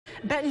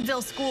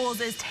Bentonville Schools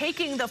is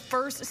taking the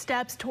first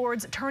steps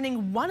towards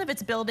turning one of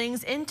its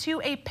buildings into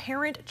a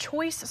parent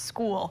choice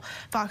school.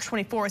 Fox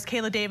 24's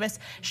Kayla Davis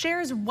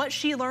shares what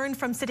she learned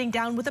from sitting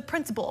down with the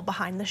principal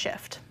behind the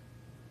shift.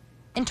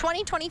 In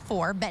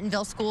 2024,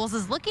 Bentonville Schools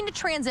is looking to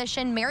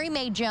transition Mary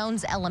May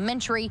Jones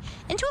Elementary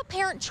into a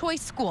parent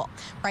choice school.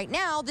 Right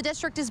now, the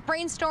district is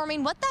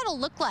brainstorming what that'll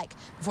look like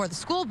before the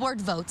school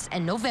board votes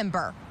in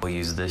November. We'll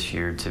use this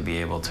year to be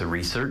able to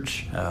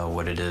research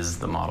what it is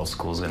the model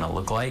school is going to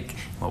look like,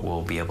 what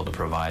we'll be able to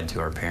provide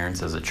to our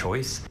parents as a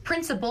choice.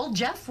 Principal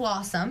Jeff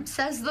Wassum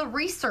says the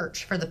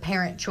research for the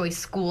parent choice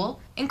school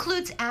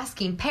includes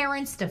asking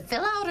parents to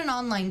fill out an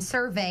online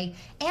survey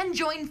and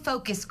join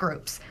focus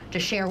groups to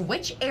share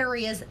which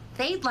areas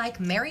they'd like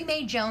Mary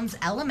May Jones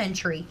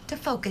Elementary to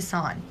focus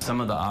on.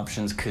 Some of the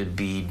options could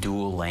be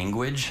dual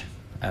language.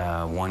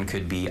 One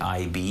could be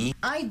IB.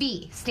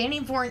 IB,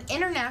 standing for an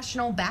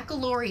International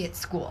Baccalaureate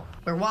School,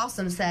 where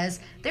Wassum says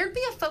there'd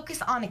be a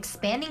focus on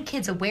expanding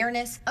kids'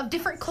 awareness of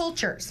different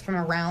cultures from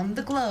around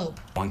the globe.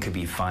 One could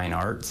be fine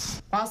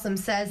arts. Wassum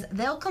says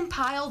they'll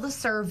compile the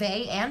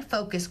survey and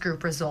focus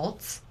group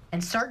results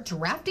and start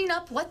drafting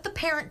up what the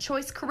parent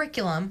choice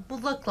curriculum will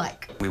look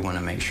like. We want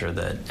to make sure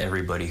that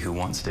everybody who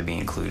wants to be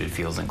included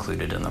feels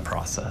included in the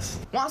process.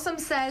 Wassum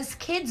says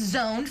kids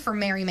zoned for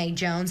Mary May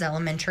Jones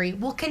Elementary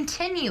will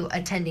continue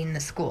attending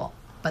the school,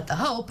 but the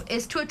hope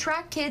is to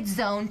attract kids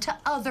zoned to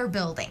other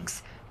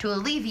buildings to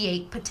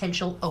alleviate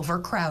potential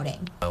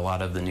overcrowding. A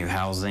lot of the new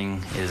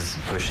housing is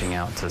pushing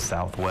out to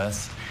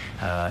Southwest,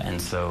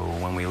 and so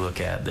when we look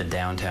at the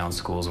downtown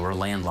schools, we're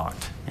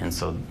landlocked, and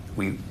so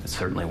we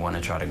certainly want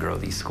to try to grow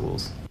these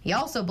schools. He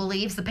also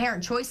believes the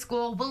parent choice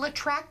school will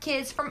attract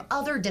kids from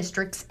other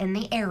districts in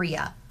the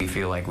area. We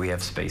feel like we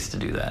have space to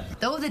do that.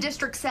 Though the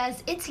district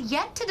says it's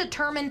yet to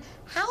determine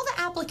how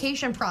the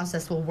application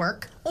process will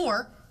work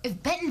or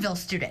if Bentonville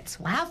students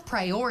will have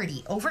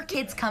priority over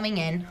kids coming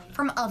in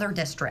from other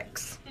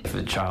districts. If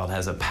a child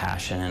has a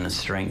passion and a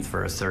strength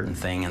for a certain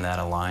thing and that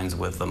aligns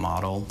with the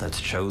model that's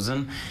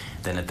chosen,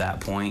 then at that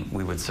point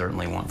we would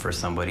certainly want for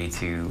somebody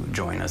to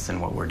join us in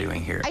what we're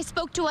doing here. I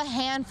spoke to a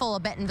handful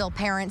of Bentonville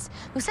parents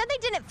who said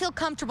they didn't feel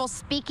comfortable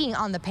speaking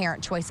on the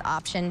parent choice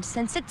option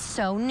since it's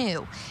so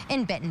new.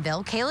 In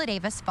Bentonville, Kayla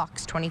Davis,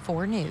 Fox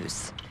 24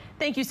 News.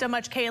 Thank you so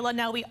much, Kayla.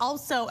 Now, we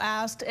also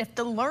asked if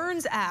the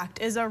LEARNS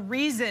Act is a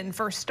reason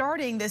for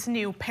starting this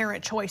new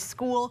parent choice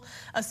school.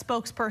 A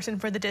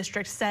spokesperson for the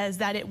district says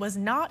that it was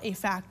not a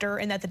factor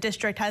and that the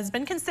district has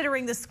been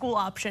considering the school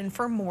option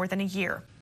for more than a year.